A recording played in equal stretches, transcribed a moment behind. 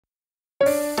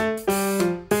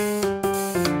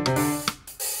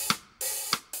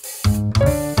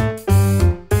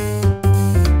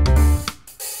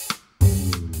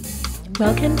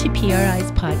Welcome to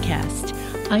PRI's podcast.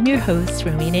 I'm your host,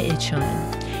 Rowena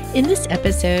Ichon. In this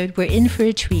episode, we're in for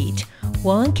a treat.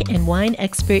 Wonk and wine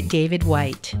expert David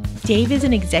White. Dave is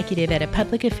an executive at a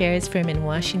public affairs firm in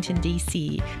Washington,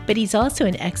 D.C., but he's also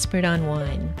an expert on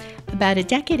wine. About a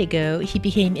decade ago, he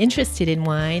became interested in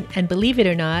wine, and believe it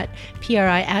or not,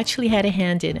 PRI actually had a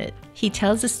hand in it. He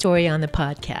tells the story on the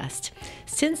podcast.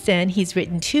 Since then, he's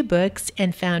written 2 books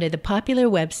and founded the popular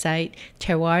website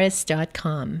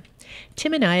terroirist.com.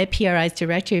 Tim and I are PRI's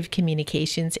Director of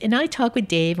Communications, and I talk with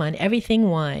Dave on everything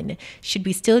wine. Should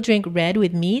we still drink red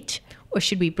with meat, or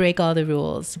should we break all the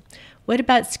rules? What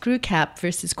about screw cap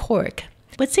versus cork?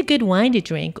 What's a good wine to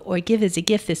drink or give as a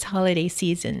gift this holiday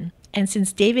season? And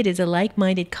since David is a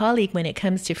like-minded colleague when it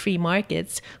comes to free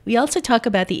markets, we also talk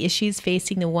about the issues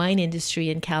facing the wine industry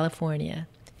in California.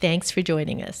 Thanks for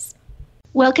joining us.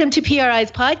 Welcome to PRI's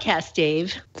podcast,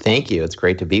 Dave. Thank you. It's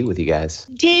great to be with you guys.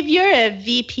 Dave, you're a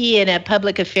VP in a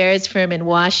public affairs firm in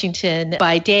Washington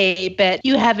by day, but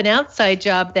you have an outside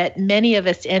job that many of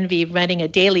us envy, running a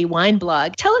daily wine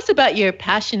blog. Tell us about your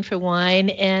passion for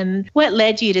wine and what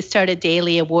led you to start a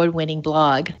daily award-winning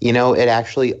blog. You know, it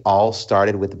actually all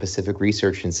started with the Pacific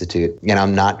Research Institute, and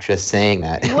I'm not just saying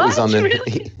that.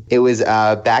 Really? It was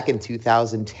back in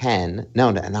 2010.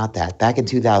 No, not that. Back in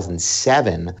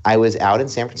 2007, I was out in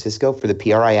San Francisco for the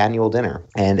PRI annual dinner.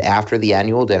 And after the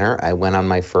annual dinner, I went on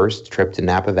my first trip to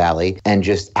Napa Valley and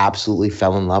just absolutely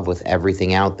fell in love with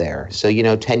everything out there. So,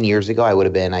 10 years ago, I would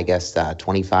have been,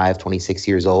 25, 26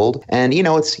 years old. And,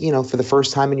 it's, for the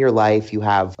first time in your life, you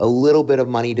have a little bit of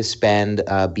money to spend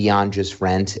beyond just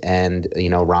rent and,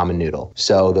 ramen noodle.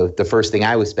 So the first thing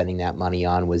I was spending that money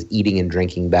on was eating and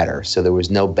drinking better. So there was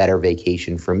no better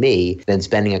vacation for me than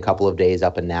spending a couple of days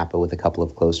up in Napa with a couple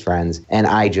of close friends. And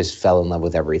I just fell in love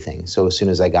with everything. So as soon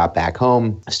as I got back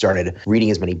home, I started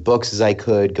reading as many books as I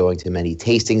could, going to many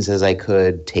tastings as I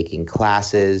could, taking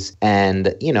classes.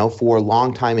 And, for a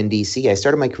long time in DC, I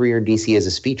started my career in DC as a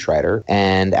speechwriter.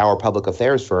 And our public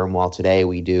affairs firm, while today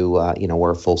we do,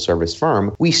 we're a full service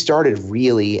firm, we started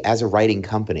really as a writing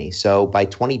company. So by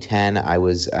 2010, I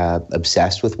was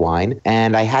obsessed with wine,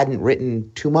 and I hadn't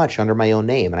written too much under my own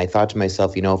name. And I thought to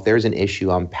myself, if there's an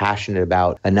issue I'm passionate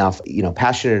enough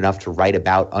to write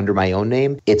about under my own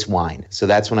name, it's wine. So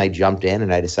that's when I jumped in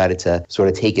and I decided to sort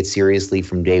of take it seriously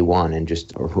from day one and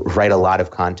just write a lot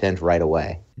of content right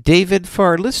away. David, for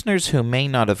our listeners who may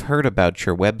not have heard about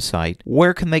your website,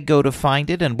 where can they go to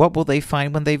find it and what will they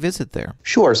find when they visit there?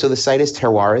 Sure. So the site is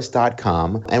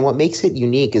terroirist.com. And what makes it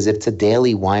unique is it's a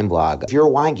daily wine blog. If you're a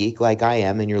wine geek like I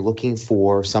am and you're looking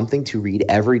for something to read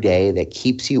every day that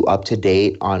keeps you up to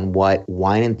date on what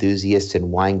wine enthusiasts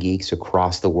and wine geeks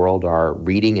across the world are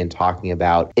reading and talking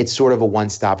about, it's sort of a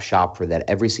one-stop shop for that.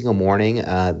 Every single morning,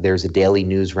 there's a daily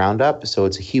news roundup. So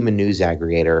it's a human news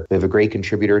aggregator. We have a great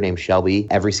contributor named Shelby.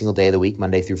 Every single day of the week,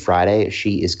 Monday through Friday,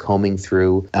 she is combing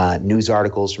through news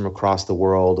articles from across the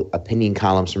world, opinion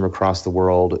columns from across the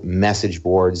world, message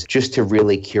boards, just to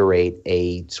really curate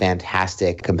a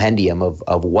fantastic compendium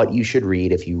of what you should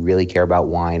read if you really care about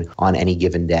wine on any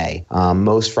given day.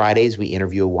 Most Fridays, we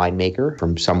interview a winemaker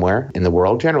from somewhere in the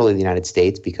world, generally the United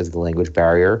States because of the language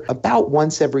barrier. About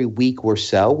once every week or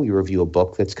so, we review a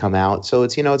book that's come out. So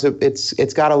it's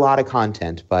it's got a lot of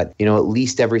content, but at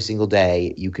least every single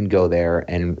day you can go there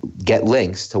and get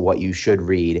links to what you should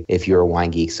read if you're a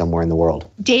wine geek somewhere in the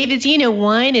world. Dave, as you know,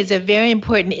 wine is a very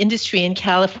important industry in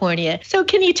California. So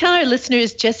can you tell our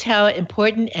listeners just how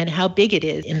important and how big it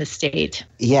is in the state?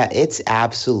 Yeah, it's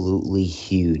absolutely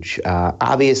huge.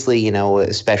 Obviously,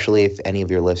 especially if any of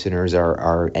your listeners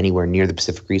are anywhere near the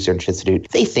Pacific Research Institute,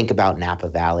 they think about Napa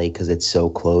Valley because it's so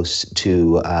close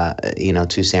to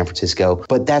San Francisco.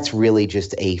 But that's really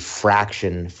just a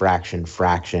fraction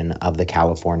of the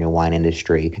California wine industry.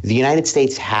 The United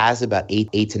States has about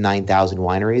 8,000 to 9,000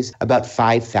 wineries. About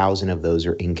 5,000 of those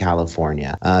are in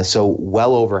California. So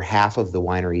well over half of the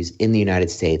wineries in the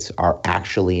United States are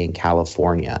actually in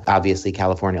California. Obviously,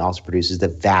 California also produces the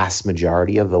vast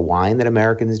majority of the wine that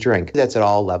Americans drink. That's at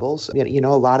all levels.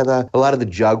 A lot of the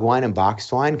jug wine and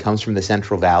boxed wine comes from the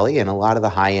Central Valley, and a lot of the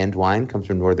high-end wine comes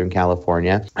from Northern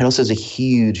California. It also has a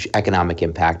huge economic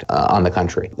impact on the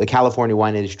country. The California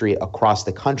wine industry across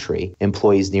the country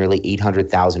employs nearly 800,000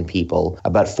 200,000 people,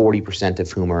 about 40%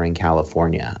 of whom are in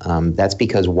California. That's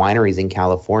because wineries in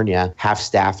California have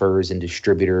staffers and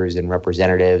distributors and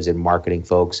representatives and marketing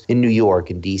folks in New York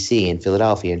and DC and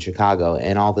Philadelphia and Chicago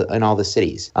and all the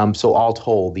cities. So all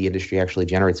told, the industry actually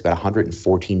generates about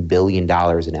 $114 billion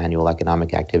in annual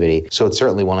economic activity. So it's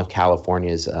certainly one of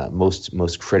California's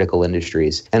most critical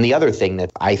industries. And the other thing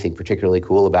that I think particularly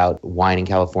cool about wine in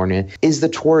California is the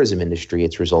tourism industry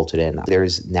it's resulted in.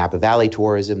 There's Napa Valley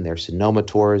tourism, there's Sonoma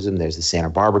tourism, there's the Santa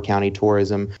Barbara County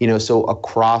tourism. So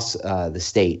across the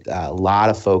state, a lot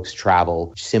of folks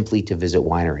travel simply to visit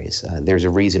wineries. There's a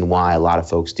reason why a lot of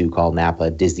folks do call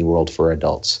Napa Disney World for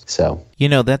adults. So.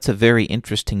 That's a very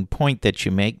interesting point that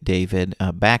you make, David.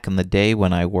 Back in the day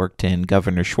when I worked in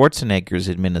Governor Schwarzenegger's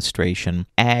administration,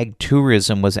 ag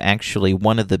tourism was actually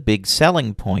one of the big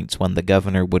selling points when the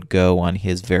governor would go on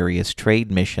his various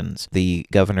trade missions. The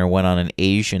governor went on an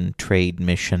Asian trade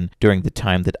mission during the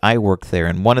time that I worked there,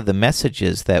 and one of the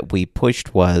messages that we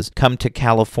pushed was, come to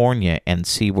California and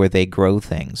see where they grow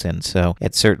things. And so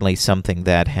it's certainly something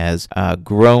that has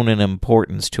grown in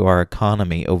importance to our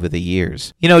economy over the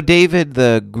years. David,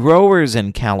 the growers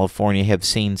in California have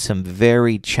seen some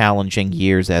very challenging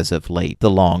years as of late. The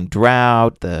long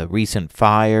drought, the recent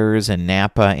fires in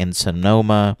Napa and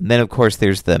Sonoma. And then, of course,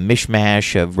 there's the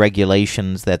mishmash of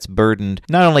regulations that's burdened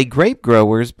not only grape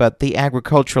growers, but the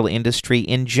agricultural industry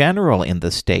in general in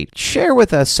the state. Share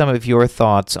with us some of your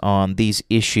thoughts on these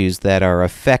issues that are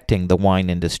affecting the wine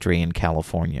industry in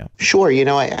California. Sure.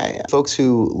 Folks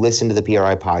who listen to the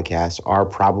PRI podcast are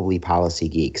probably policy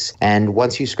geeks. And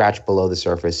once you scratch below the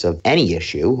surface of any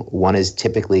issue, one is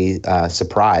typically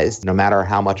surprised, no matter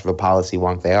how much of a policy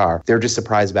wonk they are. They're just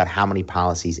surprised about how many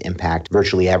policies impact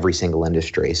virtually every single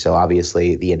industry. So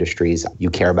obviously the industries you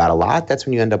care about a lot, that's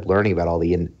when you end up learning about all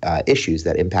the issues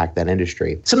that impact that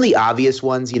industry. Some of the obvious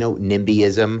ones,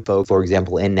 NIMBYism. Folks, for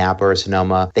example, in Napa or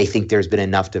Sonoma, they think there's been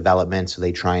enough development, so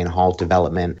they try and halt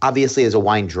development. Obviously, as a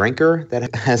wine drinker,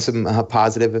 that has some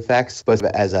positive effects. But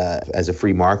as a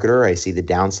free marketer, I see the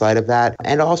downside of that.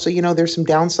 And also, there's some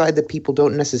downside that people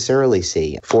don't necessarily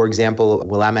see. For example,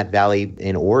 Willamette Valley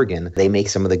in Oregon, they make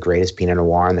some of the greatest Pinot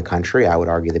Noir in the country. I would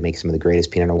argue they make some of the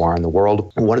greatest Pinot Noir in the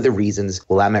world. One of the reasons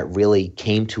Willamette really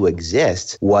came to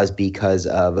exist was because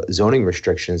of zoning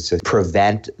restrictions to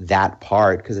prevent that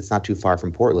part, because it's not too far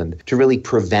from Portland, to really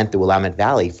prevent the Willamette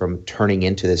Valley from turning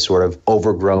into this sort of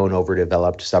overgrown,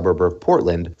 overdeveloped suburb of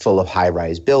Portland, full of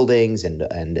high-rise buildings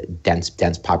and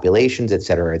dense populations, et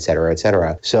cetera, et cetera, et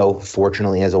cetera. So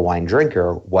fortunately, as a wine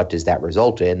drinker, what does that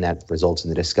result in? That results in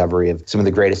the discovery of some of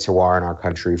the greatest terroir in our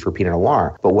country for Pinot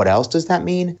Noir. But what else does that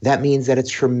mean? That means that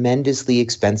it's tremendously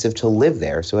expensive to live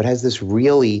there. So it has this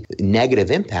really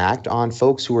negative impact on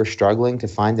folks who are struggling to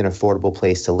find an affordable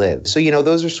place to live. So,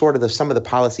 those are sort of some of the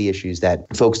policy issues that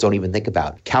folks don't even think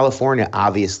about. California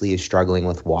obviously is struggling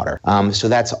with water. So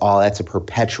that's a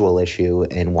perpetual issue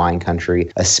in wine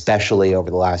country, especially over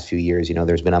the last few years.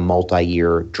 There's been a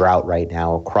multi-year drought right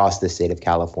now across the state of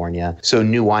California. So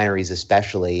new wineries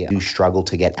especially do struggle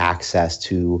to get access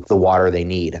to the water they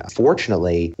need.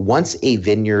 Fortunately, once a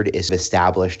vineyard is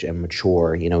established and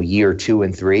mature, year 2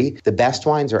 and 3, the best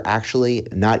wines are actually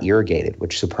not irrigated,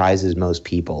 which surprises most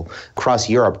people. Across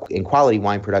Europe, in quality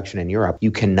wine production in Europe,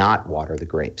 you cannot water the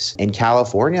grapes. In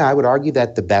California, I would argue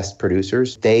that the best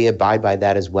producers, they abide by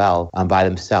that as well by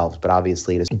themselves. But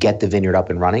obviously, to get the vineyard up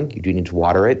and running, you do need to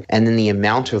water it. And then the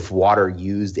amount of water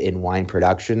used in wine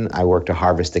production, I worked a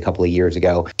harvest a couple of years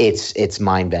ago, it's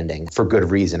mind-bending for good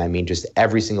reason. I mean, just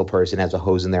every single person has a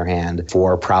hose in their hand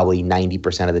for probably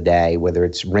 90% of the day, whether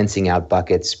it's rinsing out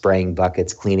buckets, spraying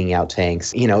buckets, cleaning out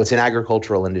tanks. It's an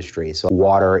agricultural industry. So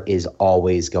water is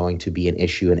always going to be an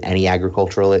issue in any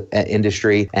agricultural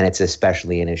industry, and it's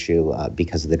especially an issue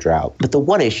because of the drought. But the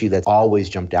one issue that's always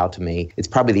jumped out to me, it's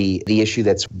probably the issue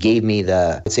that's gave me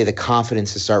the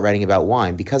confidence to start writing about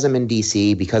wine. Because I'm in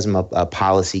DC, because I'm a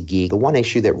policy geek, the one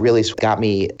issue that really got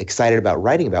me excited about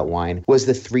writing about wine was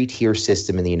the 3-tier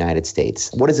system in the United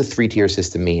States. What does a 3-tier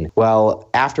system mean? Well,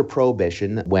 after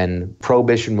Prohibition, when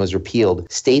Prohibition was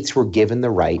repealed, states were given the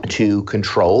right to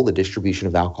control the distribution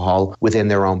of alcohol within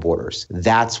their own borders.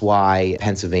 That's why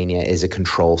Pennsylvania is a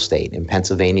control state. In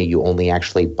Pennsylvania, you only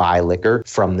actually buy liquor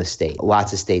from the state.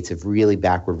 Lots of states have really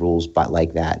backward rules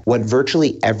like that. What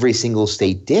virtually every single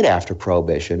state did after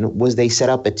Prohibition was they set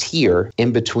up a tier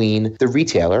in between the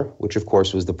retailer, which of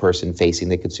course was the person facing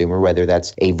the consumer, whether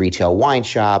that's a retail wine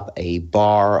shop, a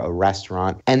bar, a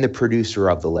restaurant, and the producer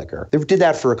of the liquor. They did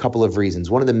that for a couple of reasons.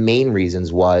 One of the main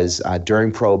reasons was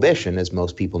during Prohibition, as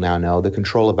most people now know, the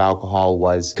control of alcohol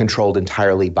was controlled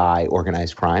entirely by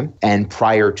organized crime. And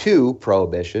prior to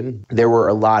Prohibition, there were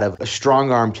a lot of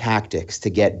strong-arm tactics to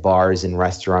get bars and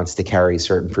restaurants to carry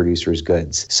certain producers'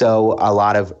 goods. So a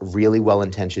lot of really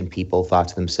well-intentioned people thought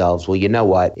to themselves, well, you know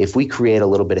what? If we create a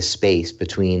little bit of space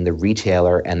between the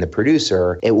retailer and the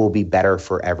producer, it will be better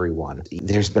for everyone.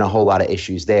 There's been a whole lot of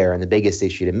issues there, and the biggest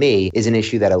issue to me is an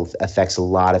issue that affects a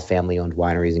lot of family-owned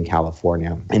wineries in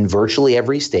California. In virtually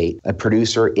every state, a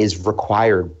producer is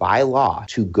required by law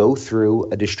to go through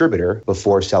a distributor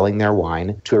before selling their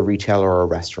wine to a retailer or a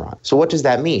restaurant. So what does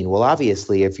that mean? Well,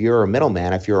 obviously, if you're a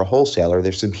middleman, if you're a wholesaler,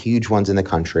 there's some huge ones in the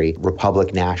country.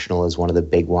 Republic National is one of the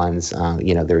big ones.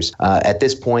 There's at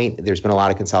this point, there's been a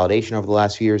lot of consolidation over the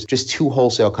last few years. Just two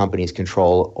wholesale companies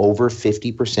control over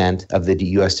 50% of the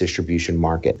U.S. distribution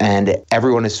market. And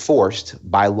everyone is forced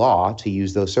by law to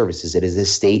use those services. It is a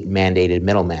state-mandated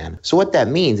middleman. So what that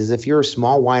means is if you're a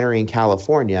small winery in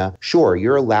California, sure,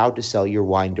 you're allowed to sell your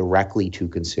wine directly to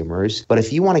consumers. But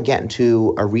if you want to get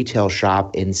into a retail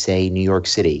shop in, say, New York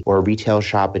City, or a retail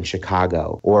shop in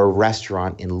Chicago, or a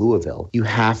restaurant in Louisville, you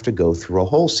have to go through a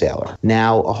wholesaler.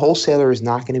 Now, a wholesaler is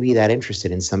not going to be that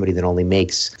interested in somebody that only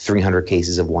makes 300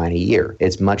 cases of wine a year.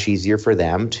 It's much easier for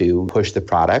them to push the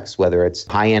products, whether it's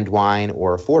high-end wine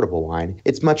or affordable wine.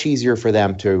 It's much easier for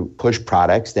them to push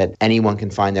products that anyone can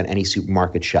find on any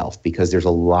supermarket shelf because there's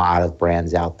a lot of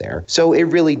brands out there. So it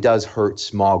really does hurt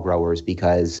small growers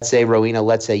because, say, Rowena,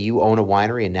 let's say you own a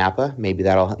winery in Napa. Maybe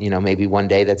that'll, maybe one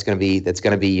day that's going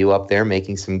to be you up there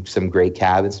making some great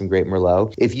Cab and some great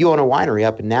Merlot. If you own a winery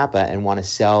up in Napa and want to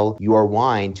sell your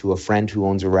wine to a friend who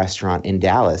owns a restaurant in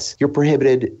Dallas, you're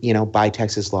prohibited, by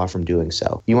Texas law from doing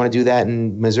so. You want to do that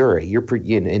in Missouri,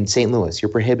 in St. Louis, you're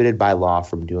prohibited by law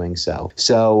from doing so.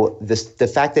 So the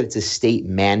fact that it's a state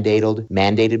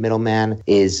mandated middleman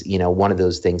is, one of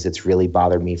those things that's really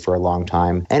bothered me for a long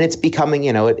time. And it's becoming,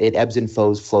 it ebbs and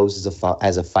flows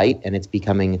as a fight, and it's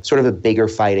becoming sort of a bigger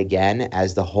fight again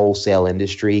as the wholesale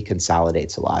industry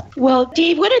consolidates a lot. Well,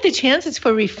 Dave, what are the chances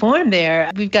for reform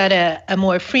there? We've got a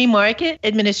more free market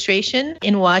administration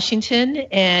in Washington,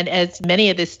 and as many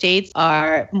of the states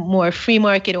are more free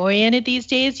market oriented these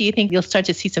days, do you think you'll start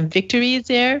to see some victories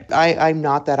there? I'm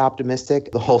not that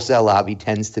optimistic. The wholesale lobby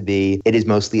tends to be, it is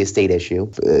mostly a state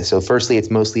issue. So firstly, it's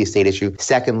mostly a state issue.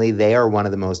 Secondly, they are one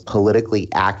of the most politically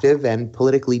active and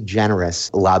politically generous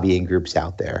lobbying groups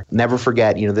out there. Never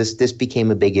forget, this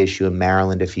became a big issue in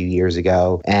Maryland a few years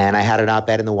ago, and I had an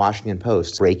op-ed in the Washington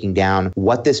Post breaking down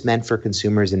what this meant for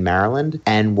consumers in Maryland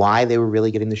and why they were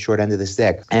really getting the short end of the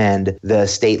stick. And the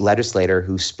state legislator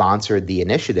who sponsored the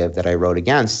initiative that I wrote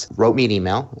against wrote me an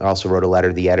email. I also wrote a letter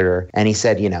to the editor, and he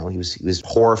said, he was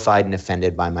horrified and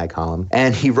offended by my column.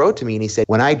 And he wrote to me and he said,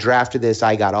 when I drafted this,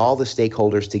 I got all the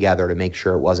stakeholders together to make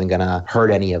sure it wasn't going to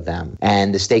hurt any of them.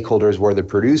 And the stakeholders were the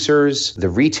producers, the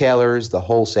retailers, the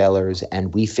wholesalers,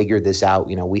 and we figured this out.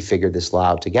 We figured this law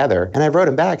out together. And I wrote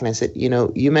him back and I said,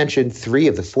 you mentioned 3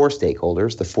 of the 4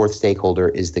 stakeholders. The 4th stakeholder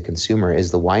is the consumer,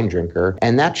 is the wine drinker.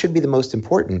 And that should be the most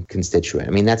important constituent.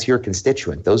 I mean, that's your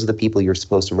constituent. Those are the people you're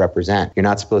supposed to represent. You're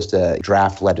not supposed to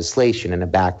draft legislation in a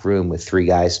back room with 3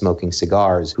 guys smoking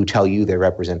cigars who tell you they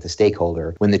represent the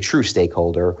stakeholder, when the true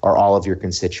stakeholder are all of your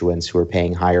constituents who are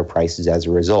paying higher prices as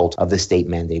a result of the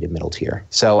state-mandated middle tier.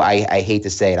 So I hate to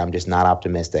say it, I'm just not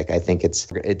optimistic. I think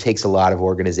it takes a lot of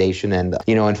organization, and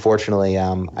unfortunately,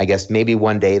 I guess maybe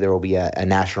one day there will be a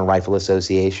National Rifle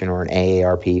Association or an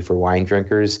AARP for wine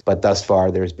drinkers, but thus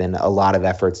far there's been a lot of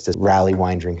efforts to rally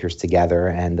wine drinkers together,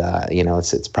 and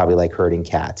it's probably like herding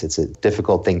cats. It's a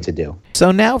difficult thing to do.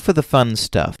 So now for the fun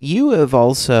stuff. You have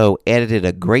also edited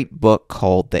a great book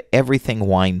called The Everything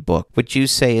Wine Book, which you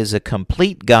say is a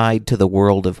complete guide to the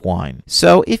world of wine.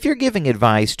 So if you're giving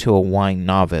advice to a wine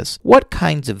novice, what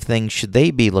kinds of things should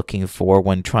they be looking for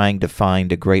when trying to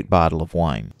find a great bottle of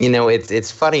wine?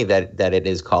 It's funny that it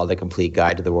is called A Complete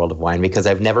Guide to the World of Wine, because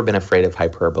I've never been afraid of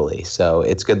hyperbole. So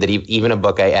it's good that even a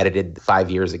book I edited 5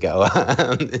 years ago,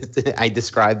 I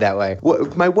described that way.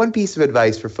 My one piece of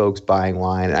advice for folks buying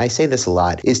wine, and I say this a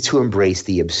lot, is to embrace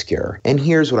the obscure. And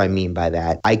here's what I mean by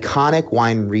that. Iconic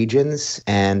wine regions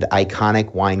and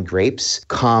iconic wine grapes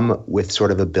come with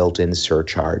sort of a built-in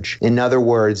surcharge. In other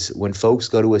words, when folks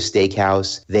go to a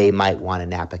steakhouse, they might want a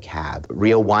Napa Cab.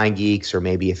 Real wine geeks, or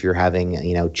maybe if you're having,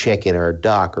 chicken or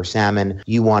duck or salmon,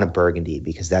 you want a Burgundy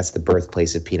because that's the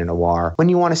birthplace of Pinot Noir. When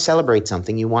you want to celebrate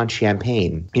something, you want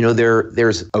champagne.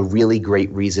 There's a really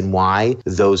great reason why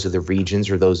those are the regions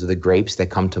or those are the grapes that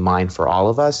come to mind for all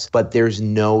of us, but there's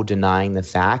no denying the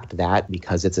fact that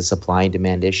because it's a supply and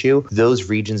demand issue, those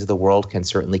regions of the world can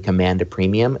certainly command a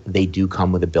premium. They do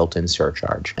come with a built-in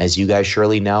surcharge. As you guys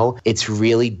surely know, it's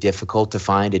really difficult to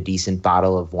find a decent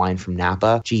bottle of wine from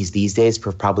Napa. These days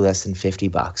for probably less than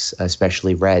 $50,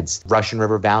 especially reds. Russian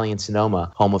River Valley in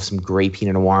Sonoma, home of some great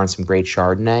Pinot Noir and some great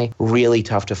Chardonnay. Really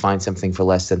tough to find something for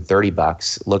less than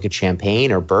 $30. Look at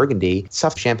Champagne or Burgundy. It's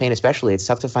tough, Champagne especially, it's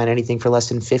tough to find anything for less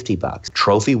than $50.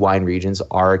 Trophy wine regions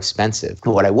are expensive.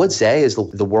 What I would say is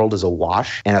the world is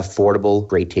awash in affordable,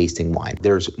 great tasting wine.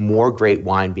 There's more great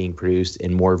wine being produced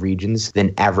in more regions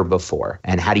than ever before.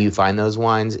 And how do you find those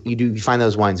wines? You find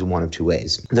those wines in one of two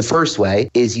ways. The first way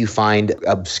is you find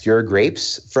obscure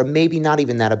grapes from maybe not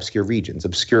even that obscure regions,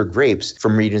 obscure grapes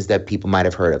from regions that people might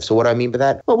have heard of. So what do I mean by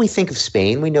that? Well, we think of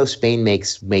Spain. We know Spain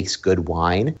makes good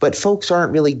wine, but folks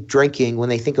aren't really drinking, when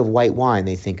they think of white wine,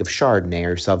 they think of Chardonnay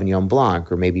or Sauvignon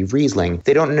Blanc or maybe Riesling.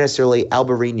 They don't necessarily,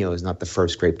 Albarino is not the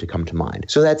first grape to come to mind.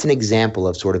 So that's an example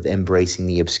of sort of embracing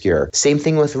the obscure. Same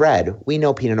thing with red. We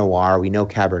know Pinot Noir, we know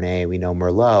Cabernet, we know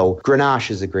Merlot.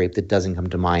 Grenache is a grape that doesn't come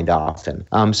to mind often.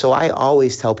 So I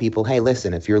always tell people, hey,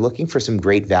 listen, if you're looking for some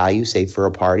great value, say for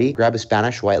a party, grab a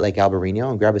Spanish white like Albarino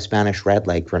and grab a Spanish red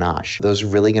like Grenache. Those are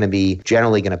really going to be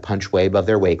generally going to punch way above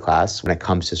their weight class when it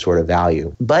comes to sort of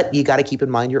value. But you got to keep in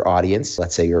mind your audience.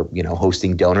 Let's say you're,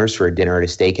 hosting donors for a dinner at a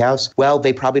steakhouse. Well,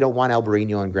 they probably don't want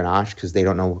Albarino and Grenache because they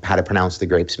don't know how to pronounce the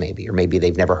grapes maybe, or maybe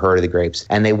they've never heard of the grapes,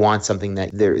 and they want something that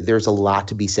there's a lot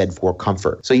to be said for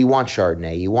comfort. So you want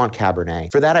Chardonnay, you want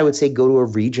Cabernet. For that, I would say go to a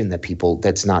region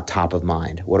that's not top of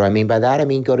mind. What do I mean by that? I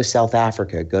mean, go to South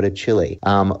Africa, go to Chile.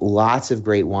 Lots of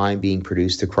great wine being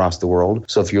produced across the world.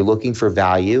 So if you're looking for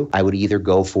value, I would either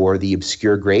go for the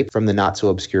obscure grape from the not so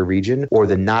obscure region or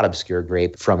the not obscure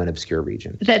grape from an obscure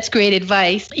region. That's great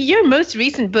advice. Your most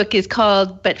recent book is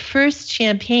called But First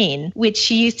Champagne, which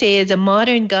you say is a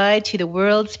modern guide to the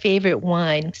world's favorite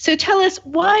wine. So tell us,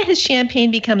 why has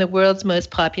champagne become the world's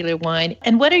most popular wine?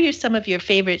 And what are some of your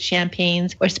favorite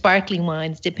champagnes or sparkling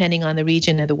wines, depending on the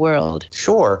region of the world?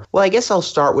 Sure. Well, I guess I'll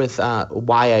start with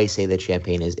why I say that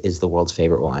champagne is the world's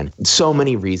favorite wine. So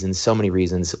many reasons.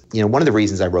 One of the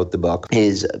reasons I wrote the book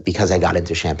is because I got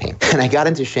into champagne. And I got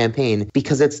into champagne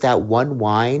because it's that one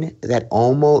wine that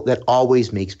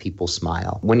always makes people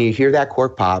smile. When you hear that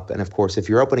cork pop, and of course, if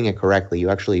you're opening it correctly, you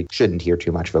actually shouldn't hear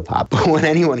too much of a pop. But when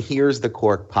anyone hears the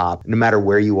cork pop, no matter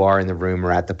where you are in the room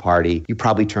or at the party, you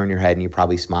probably turn your head and you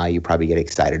probably smile, you probably get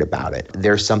excited about it.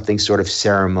 There's something sort of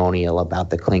ceremonial about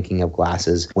the clinking of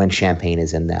glasses when champagne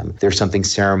is in them. There's something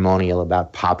ceremonial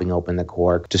about popping open the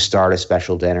cork to start a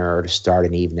special dinner or to start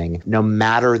an evening. No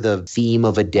matter the theme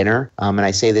of a dinner, and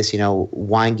I say this,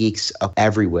 wine geeks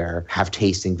everywhere have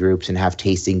tasting groups and have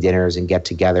tasting dinners and get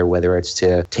together, whether it's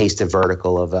to taste a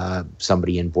vertical of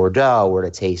somebody in Bordeaux or to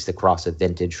taste across a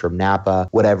vintage from Napa,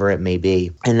 whatever it may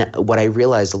be. And what I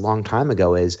realized a long time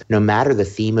ago is no matter the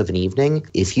theme of an evening,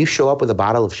 if you show up with a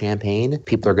bottle of champagne,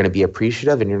 people are going to be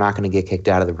appreciative and you're not going to get kicked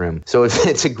out of the room. So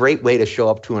it's a great way to show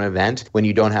up to an event when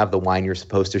you don't have the wine you're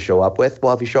supposed to show up with.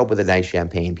 Well, if you show up with a nice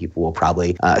champagne, people will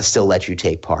probably still let you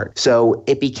take part. So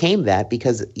it became that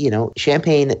because,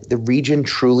 champagne, the region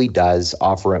truly does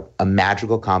offer a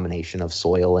magical combination of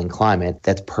soil and climate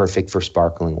that's perfect for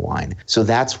sparkling wine. So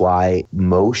that's why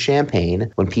most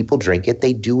champagne, when people drink it,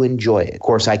 they do enjoy it. Of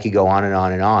course, I could go on and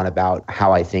on and on about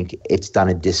how I think it's done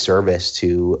a disservice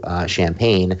to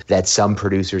champagne that some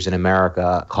producers in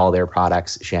America call their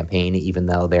products champagne, even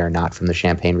though they're not from the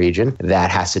Champagne region.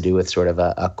 That has to do with sort of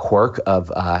a quirk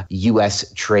of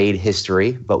U.S. trade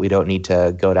history, but we don't need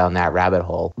to go down that rabbit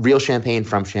hole. Real champagne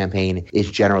from Champagne is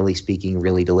generally speaking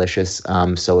really delicious.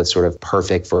 So it's sort of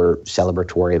perfect for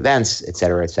celebratory events, et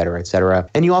cetera, et cetera, et cetera.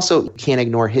 And you also can't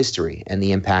ignore history and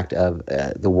the impact of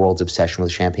the world's obsession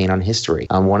with champagne on history.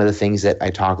 One of the things that I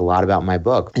talk a lot about in my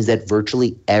book is that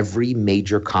virtually every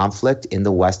major conflict in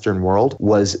the Western world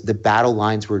was the battle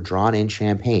lines were drawn in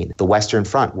Champagne. The Western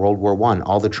Front, World War I,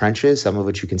 all the trenches, some of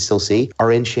which you can still see,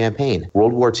 are in Champagne.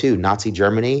 World War II, Nazi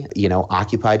Germany,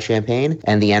 occupied Champagne,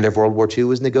 and the end of World War II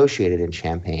was negotiated in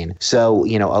Champagne. So,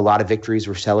 a lot of victories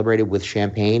were celebrated with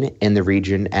champagne in the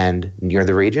region and near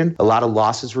the region. A lot of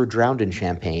losses were drowned in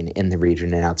champagne in the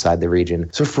region and outside the region.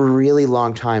 So for a really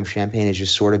long time, champagne has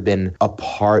just sort of been a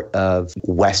part of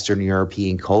Western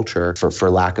European culture, for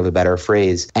lack of a better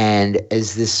phrase, and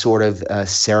as this sort of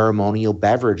ceremonial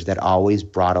beverage that always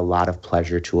brought a lot of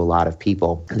pleasure to a lot of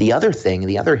people. The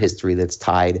other history that's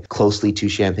tied closely to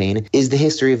champagne is the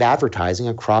history of advertising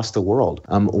across the world.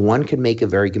 One could make a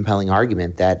very compelling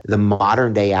argument that the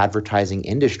modern day advertising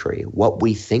industry, what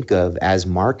we think of as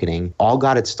marketing, all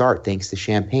got its start thanks to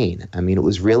champagne. I mean, it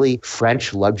was really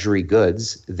French luxury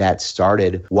goods that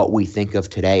started what we think of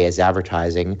today as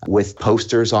advertising, with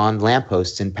posters on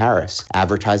lampposts in Paris,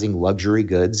 advertising luxury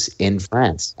goods in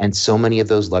France. And so many of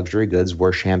those luxury goods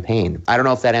were champagne. I don't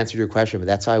know if that answered your question, but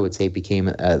that's how I would say it became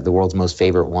the world's most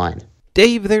favorite wine.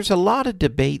 Dave, there's a lot of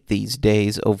debate these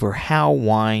days over how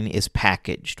wine is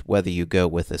packaged, whether you go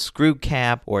with a screw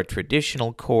cap or a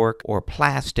traditional cork or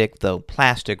plastic, though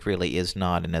plastic really is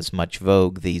not in as much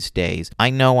vogue these days. I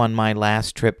know on my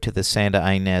last trip to the Santa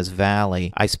Ynez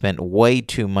Valley, I spent way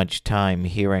too much time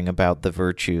hearing about the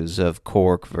virtues of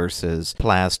cork versus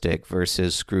plastic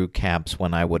versus screw caps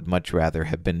when I would much rather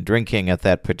have been drinking at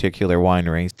that particular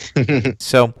winery.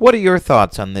 So, what are your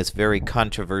thoughts on this very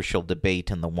controversial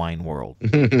debate in the wine world?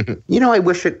 I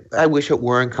wish it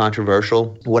weren't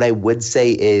controversial. What I would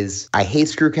say is I hate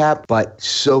screw cap, but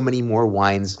so many more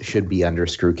wines should be under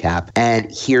screw cap.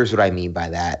 And here's what I mean by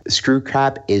that. Screw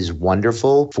cap is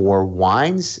wonderful for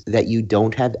wines that you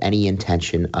don't have any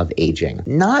intention of aging.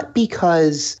 Not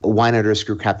because wine under a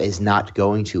screw cap is not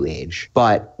going to age,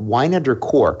 but wine under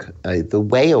cork, the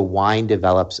way a wine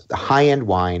develops, high-end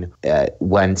wine,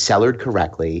 when cellared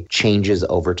correctly, changes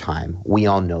over time. We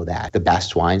all know that. The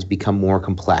best wines become more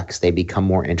complex. They become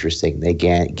more interesting. They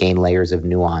gain layers of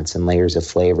nuance and layers of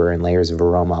flavor and layers of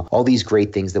aroma. All these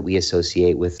great things that we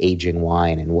associate with aging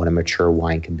wine and what a mature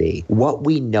wine can be. What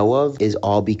we know of is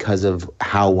all because of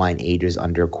how wine ages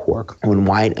under cork. When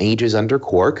wine ages under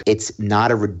cork, it's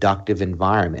not a reductive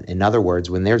environment. In other words,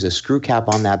 when there's a screw cap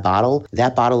on that bottle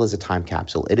is a time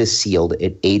capsule. It is sealed.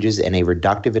 It ages in a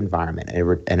reductive environment,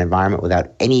 an environment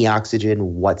without any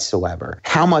oxygen whatsoever.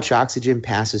 How much oxygen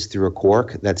passes through a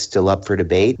cork, that's still up for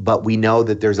debate, but we know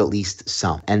that there's at least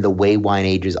some. And the way wine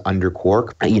ages under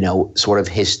cork, sort of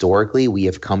historically, we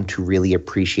have come to really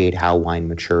appreciate how wine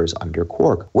matures under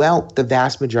cork. Well, the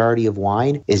vast majority of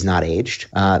wine is not aged.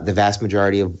 The vast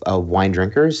majority of wine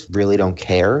drinkers really don't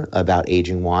care about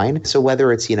aging wine. So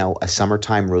whether it's, a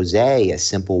summertime rosé, a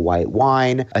simple white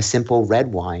wine, a simple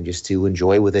red wine just to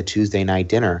enjoy with a Tuesday night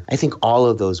dinner, I think all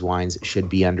of those wines should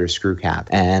be under screw cap.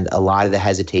 And a lot of the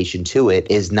hesitation to it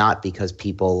is not because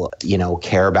people,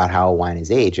 care about how a wine is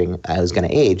going to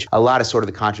age. A lot of sort of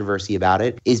the controversy about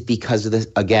it is because of this,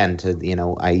 again,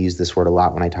 I use this word a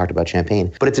lot when I talked about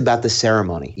champagne, but it's about the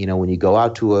ceremony. When you go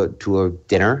out to a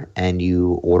dinner and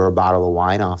you order a bottle of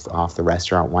wine off the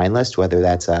restaurant wine list, whether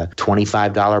that's a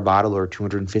 $25 bottle or a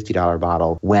 $250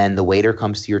 bottle, when the waiter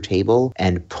comes to your table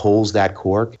and pulls that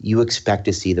cork, you expect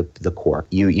to see the cork.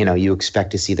 You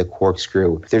expect to see the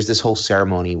corkscrew. There's this whole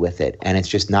ceremony with it, and it's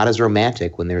just not as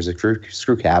romantic when there's a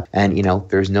screw cap. And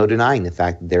there's no denying the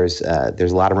fact that there's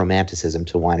a lot of romanticism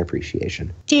to wine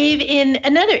appreciation. Dave, in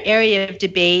another area of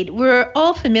debate, we're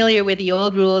all familiar with the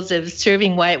old rules of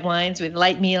serving white wines with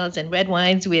light meals and red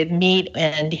wines with meat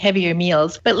and heavier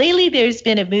meals. But lately, there's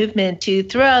been a movement to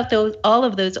throw out all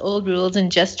of those old rules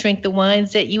and just drink the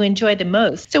wines that you enjoy the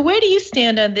most. So where do you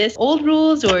stand on this? Old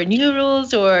rules or new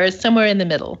rules or somewhere in the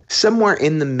middle? Somewhere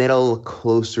in the middle,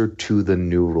 closer to the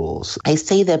new rules. I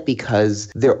say that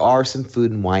because there are some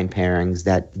food and wine pairings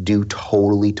that do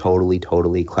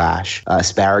totally clash.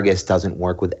 Asparagus doesn't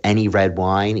work with any red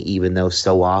wine, even though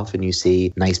so often you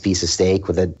see a nice piece of steak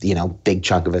with a big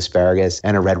chunk of asparagus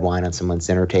and a red wine on someone's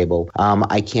dinner table.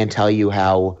 I can't tell you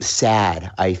how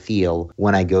sad I feel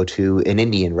when I go to an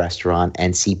Indian restaurant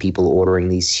and see people ordering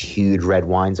these huge red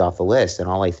wines off the list, and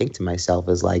all I think to myself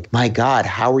is like, my God,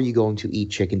 how are you going to eat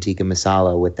chicken tikka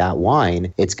masala with that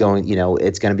wine? It's going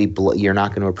to be, you're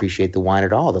not going to appreciate the wine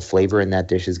at all. The flavor in that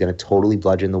dish is going to totally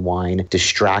bludgeon the wine,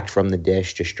 distract from the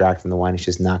dish, distract from the wine. It's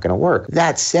just not going to work.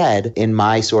 That said, in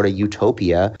my sort of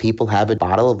utopia, people have a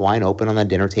bottle of wine open on the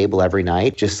dinner table every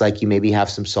night, just like you maybe have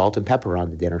some salt and pepper on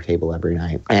the dinner table every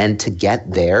night. And to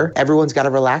get there, everyone's got to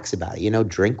relax about it.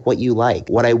 Drink what you like.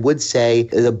 What I would say,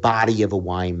 the body of a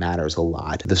wine matters a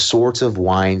lot. The sorts of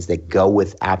wines that go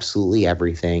with absolutely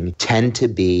everything tend to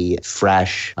be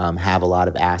fresh, have a lot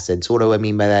of acid. So what do I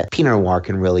mean by that? Pinot Noir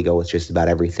can really go with just about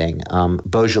everything.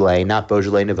 Beaujolais, not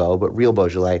Beaujolais Nouveau, but real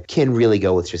Beaujolais can really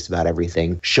go with just about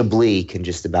everything. Chablis can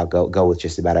just about go with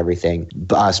just about everything.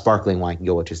 Sparkling wine can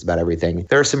go with just about everything.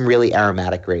 There are some really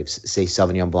aromatic grapes, say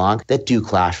Sauvignon Blanc, that do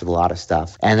clash with a lot of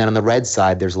stuff. And then on the red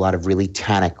side, there's a lot of really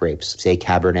tannic grapes, say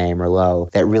Cabernet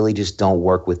Merlot, that really just don't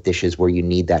work with dishes where you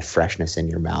need that freshness in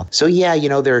your mouth. So yeah,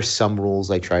 there are some rules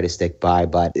I try to stick by,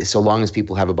 but so long as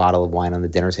people have a bottle of wine on the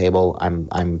dinner table,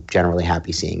 I'm generally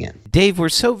happy seeing it. Dave, we're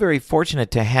so very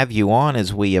fortunate to have you on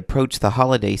as we approach the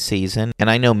holiday season, and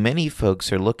I know many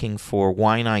folks are looking for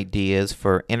wine ideas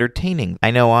for entertaining.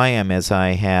 I know I am, as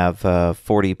I have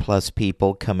 40-plus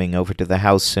people coming over to the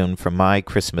house soon for my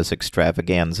Christmas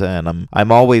extravaganza, and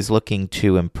I'm always looking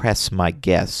to impress my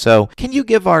guests. So can you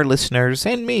give our listeners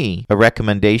and me a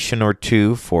recommendation or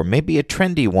two for maybe a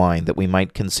trendy wine that we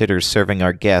might consider serving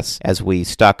our guests as we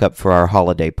stock up for our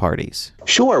holiday parties?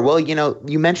 Sure. Well,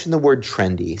 you mentioned the word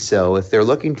trendy. So if they're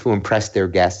looking to impress their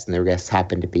guests and their guests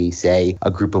happen to be, say,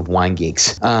 a group of wine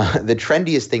geeks, the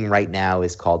trendiest thing right now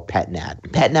is called pet nat.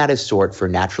 Pet nat is short for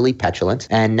naturally petulant,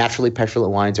 and naturally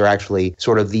petulant wines are actually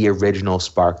sort of the original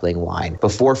sparkling wine.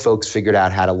 Before folks figured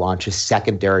out how to launch a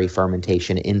secondary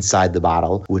fermentation inside the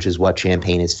bottle, which is what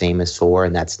champagne is famous for,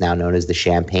 and that's now known as the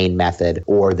champagne method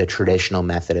or the traditional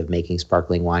method of making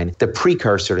sparkling wine. The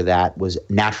precursor to that was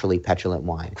naturally petulant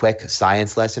wine. Quick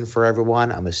science lesson for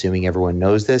everyone. I'm assuming everyone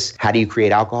knows this. How do you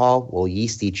create alcohol? Well,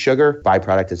 yeast eats sugar.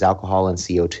 Byproduct is alcohol and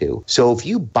CO2. So if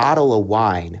you bottle a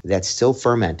wine that's still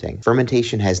fermenting,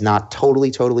 fermentation has not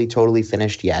totally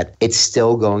finished yet, it's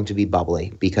still going to be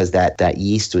bubbly because that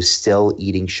yeast was still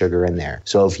eating sugar in there.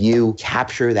 So if you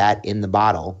capture that in the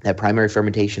bottle, that primary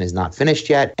fermentation is not finished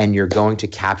yet, and you're going to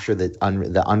capture the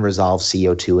unresolved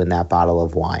CO2 in that bottle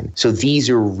of wine. So these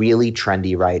are really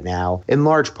trendy right now, in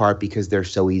large part because they're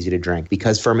so easy to drink.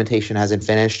 Because fermentation hasn't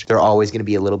finished, they're always going to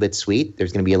be a little bit sweet.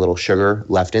 There's going to be a little sugar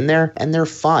left in there, and they're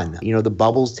fun. The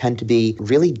bubbles tend to be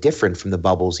really different from the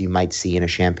bubbles you might see in a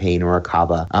champagne or a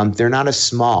cava. They're not as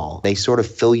small. They sort of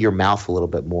fill your mouth a little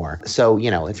bit more. So,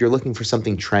 if you're looking for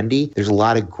something trendy, there's a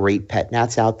lot of great pet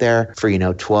nats out there for,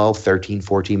 $12, $13,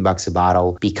 $14 a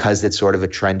bottle, because it's sort of a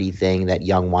trendy thing that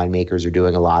young winemakers are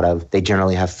doing a lot of. They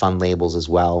generally have fun labels as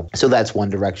well. So that's one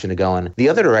direction to go in. The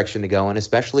other direction to go in,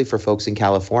 especially for folks in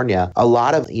California, a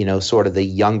lot of, sort of the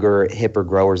younger, hipper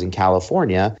growers in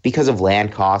California, because of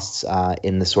land costs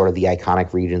in the sort of the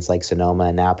iconic regions like Sonoma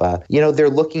and Napa, they're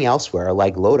looking elsewhere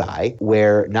like Lodi,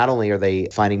 where not only are they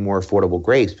finding more affordable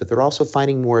grapes, but they're also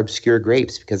finding more obscure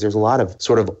grapes because there's a lot of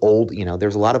sort of old,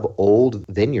 there's a lot of old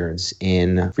vineyards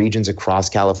in regions across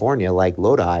California like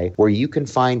Lodi where you can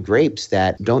find grapes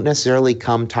that don't necessarily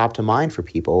come top to mind for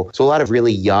people. So a lot of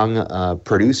really young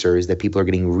producers that people are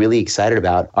getting really excited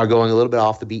about are going a little bit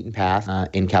off the beaten path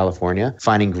in California,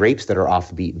 finding grapes that are off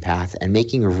the beaten path and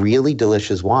making really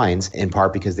delicious wines, in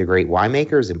part because they're great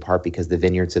winemakers, in part because the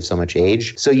vineyards have so much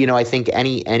age. So, I think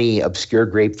any obscure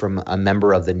grape from a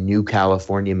member of the New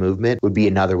California movement would be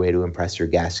another way to impress your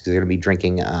guests, because they're going to be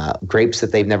drinking grapes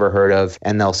that they've never heard of,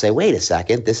 and they'll say, wait a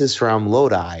second, this is from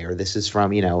Lodi, or this is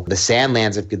from, the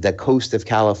Sandlands of the coast of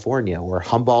California, or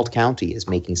Humboldt County is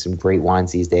making some great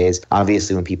wines these days.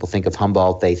 Obviously, when people think of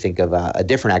Humboldt, they think of a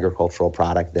different agricultural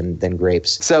product than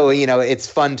grapes. So, it's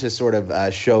fun to sort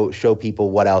of show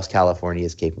people what else California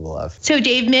is capable of. So,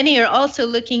 Dave, many are also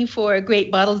looking for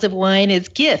great bottles of wine as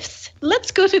gifts.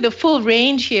 Let's go through the full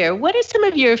range here. What are some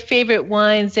of your favorite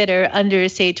wines that are under,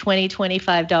 say, $20,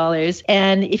 $25?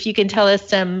 And if you can tell us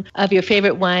some of your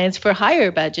favorite wines for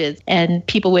higher budgets and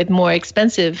people with more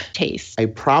expensive tastes. I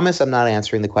promise I'm not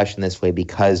answering the question this way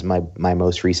because my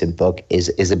most recent book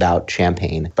is about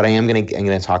champagne, but I'm going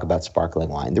to talk about sparkling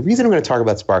wine. The reason I'm going to talk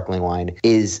about sparkling wine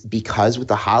is because with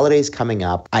the holidays coming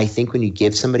up, I think when you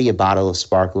give somebody a bottle of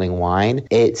sparkling wine,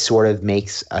 it sort of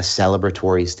makes a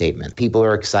celebratory statement. People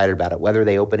are excited about it, whether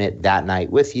they open it that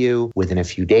night with you, within a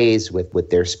few days with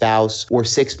their spouse, or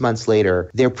 6 months later,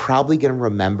 they're probably going to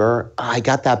remember, I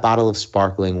got that bottle of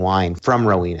sparkling wine from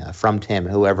Rowena, from Tim,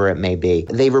 whoever it may be.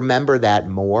 They remember that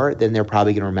more than they're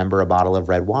probably going to remember a bottle of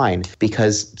red wine,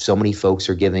 because so many folks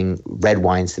are giving red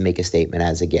wines to make a statement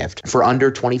as a gift. For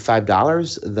under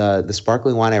 $25, the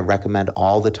sparkling wine I recommend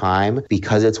all the time,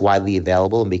 because it's widely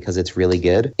available and because it's really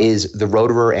good, is the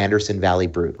Roederer Anderson Valley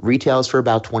Brut. Retails for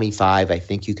about $25. I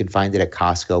think you can find it at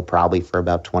Costco probably for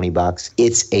about $20.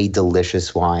 It's a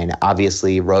delicious wine.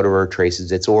 Obviously, Roederer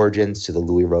traces its origins to the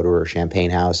Louis Roederer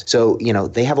Champagne House. So,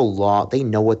 they have they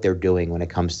know what they're doing when it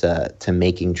comes to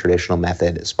making traditional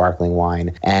method sparkling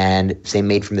wine. And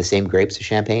made from the same grapes as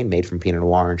champagne, made from Pinot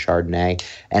Noir and Chardonnay.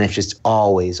 And it's just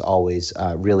always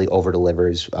really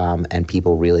over-delivers, and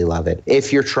people really love it.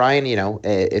 If you're trying,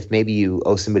 if maybe you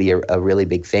owe somebody a really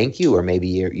big thank you, or maybe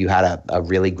you had a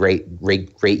really great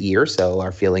year, so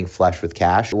are feeling flush with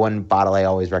cash, one bottle I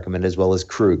always recommend as well is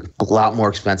Krug. A lot more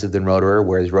expensive than Roederer,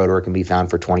 whereas Roederer can be found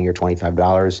for $20 or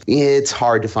 $25. It's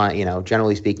hard to find,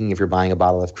 generally speaking, if you're buying a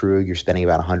bottle of Krug, you're spending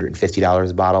about $150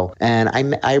 a bottle. And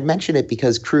I mention it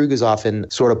because Krug is often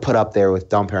sort of put up there with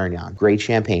Dom Perignon. Great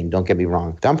champagne, don't get me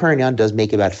wrong. Dom Perignon does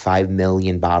make about 5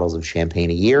 million bottles of champagne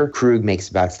a year. Krug makes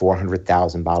about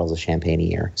 400,000 bottles of champagne a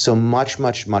year. So much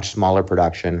smaller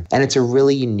production. And it's a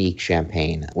really unique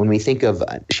champagne. When we think of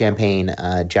champagne,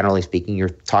 generally speaking, you're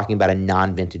talking about a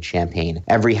non-vintage champagne.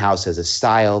 Every house has a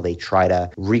style. They try to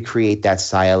recreate that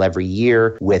style every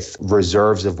year with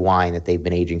reserves of wine that they've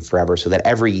been aging forever, so that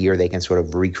every year they can sort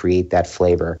of recreate that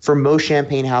flavor. For most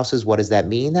champagne houses, what does that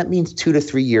mean? That means 2 to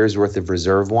 3 years worth of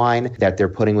reserve wine that they're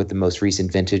putting with the most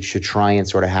recent vintage to try and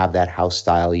sort of have that house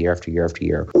style year after year. after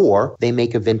year. Or they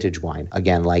make a vintage wine,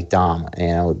 again, like Dom.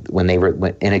 When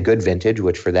in a good vintage,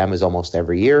 which for them is almost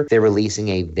every year, they're releasing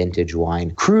a vintage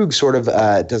wine. Krug sort of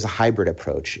does a hybrid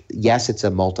approach. Yes, it's a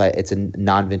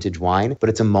non-vintage wine, but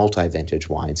it's a multi-vintage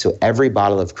wine. So every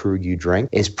bottle of Krug you drink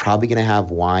is probably going to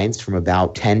have wines from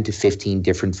about 10 to 15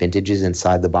 different vintages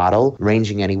inside the bottle,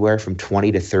 ranging anywhere from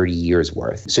 20 to 30 years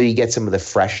worth. So you get some of the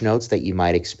fresh notes that you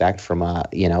might expect from a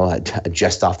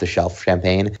just off the shelf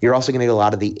champagne. You're also going to get a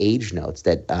lot of the aged notes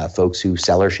that folks who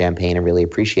cellar champagne and really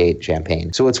appreciate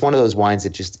champagne. So it's one of those wines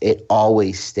that it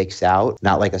always sticks out,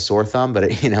 not like a sore thumb, but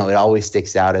it always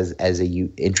sticks out as a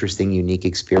interesting, unique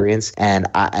experience. And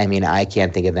I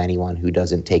can't think of anyone who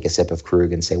doesn't take a sip of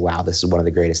Krug and say, wow, this is one of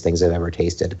the greatest things I've ever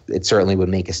tasted. It certainly would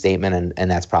make a statement,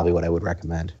 and that's probably what I would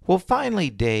recommend. Well, finally,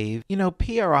 Dave,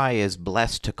 PRI is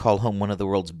blessed to call home one of the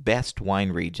world's best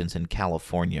wine regions in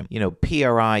California.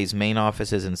 PRI's main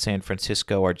offices in San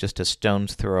Francisco are just a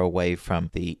stone's throw away from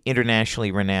the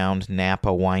internationally renowned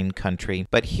Napa wine country.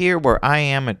 But here where I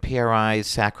am at PRI's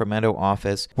Sacramento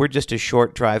office, we're just a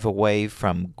short drive away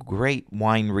from great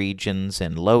wine regions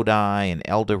in Lodi and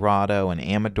El Dorado and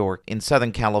Amador. In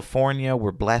Southern California,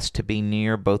 we're blessed to be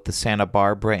near both the Santa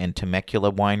Barbara and Temecula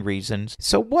wine regions.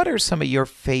 So what are some of your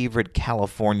favorite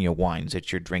California wines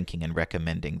that you're drinking and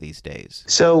recommending these days?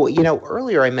 So,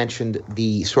 earlier I mentioned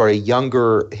the sort of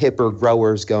younger, hipper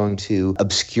growers going to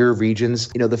obscure regions.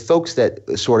 The folks that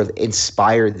sort of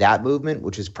inspired that movement,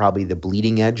 which is probably the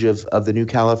bleeding edge of the New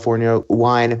California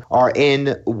wine, are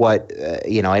in what,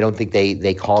 I don't think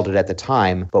they called it at the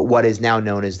time, but what is now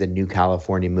known as the New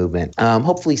California movement.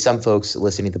 Hopefully some folks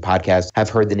listening to the podcast have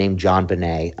heard the name John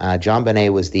Bonet. John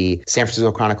Bonet was the San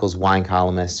Francisco Chronicle's wine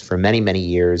columnist for many, many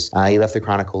years. He left the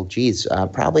Chronicle,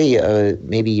 probably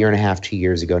maybe a year and a half, 2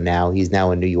 years ago now. He's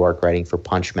now in New York writing for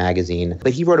Punch magazine.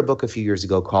 But he wrote a book a few years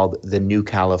ago called The New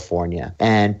California.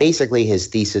 And basically his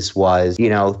thesis was,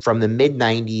 from the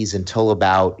mid-90s until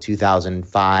about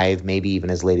 2005, maybe even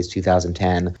as late as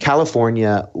 2010,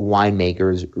 California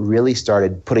winemakers really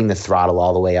started putting the throttle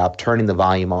all the way up, turning the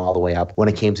volume all the way up when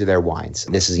it came to their wines.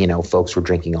 This is, folks were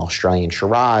drinking Australian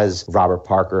Shiraz. Robert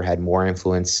Parker had more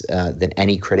influence than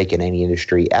any critic in any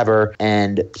industry ever.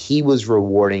 And he was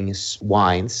rewarding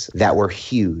wines that were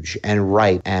huge and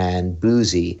ripe and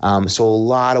boozy. So a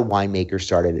lot of winemakers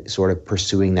started sort of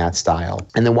pursuing that style.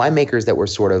 And the winemakers that were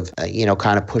sort of,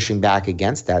 kind of pushing back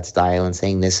against that style and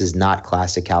saying this is not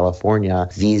classic California.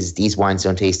 These wines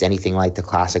don't taste anything like the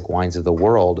classic wines of the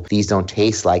world. These don't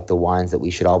taste like the wines that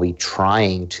we should all be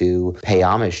trying to pay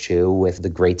homage to with the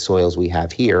great soils we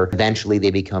have here. Eventually,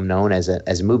 they become known as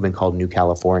a movement called New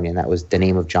California, and that was the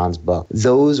name of John's book.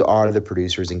 Those are the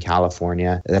producers in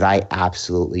California that I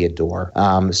absolutely adore.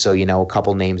 So, a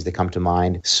couple names that come to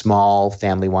mind. Small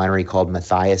family winery called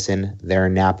Mathiasen. They're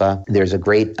in Napa. There's a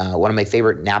great, one of my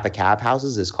favorite Napa cab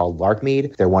houses is called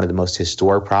Larkmead. They're one of the most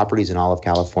historic properties in all of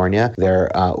California. They're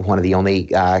one of the only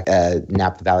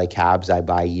Napa Valley cabs I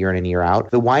buy year in and year out.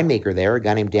 The winemaker there, a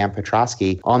guy named Dan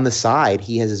Petrosky, on the side,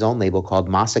 he has his own label called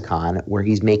Massacon, where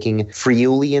he's making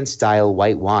Friulian-style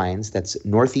white wines. That's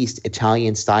Northeast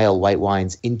Italian-style white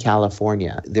wines in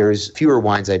California. There's fewer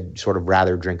wines I'd sort of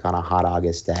rather drink on a hot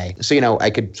August day. So, I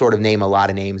could sort of name a lot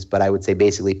of names, but I would say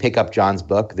basically pick up John's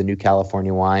book, The New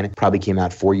California Wine. Probably came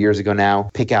out 4 years ago now.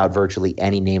 Pick out virtually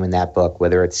any name in that book,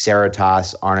 whether it's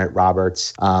Seritas, Arnott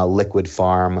Roberts, Liquid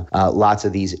Farm, lots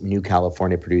of these New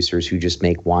California producers who just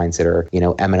make wines that are,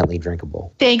 eminently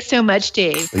drinkable. Thanks so much,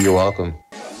 Dave. You're welcome.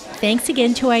 Thanks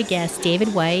again to our guest,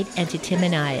 David White, and to Tim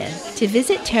Anaya. To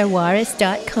visit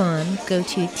terroirist.com, go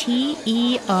to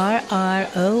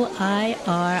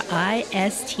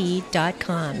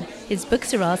terroirist.com. His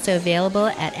books are also available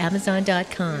at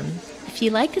amazon.com. If you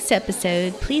like this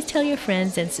episode, please tell your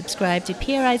friends and subscribe to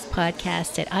PRI's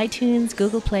podcast at iTunes,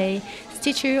 Google Play,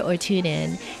 Stitcher, or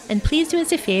TuneIn. And please do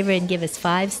us a favor and give us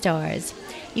 5 stars.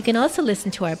 You can also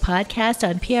listen to our podcast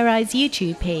on PRI's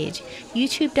YouTube page,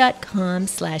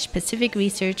 youtube.com/Pacific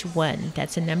Research 1.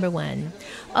 That's the number 1.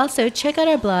 Also, check out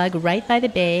our blog, Right by the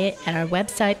Bay, at our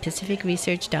website,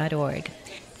 pacificresearch.org.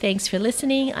 Thanks for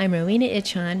listening. I'm Rowena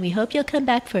Itchon. We hope you'll come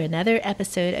back for another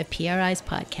episode of PRI's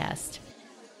podcast.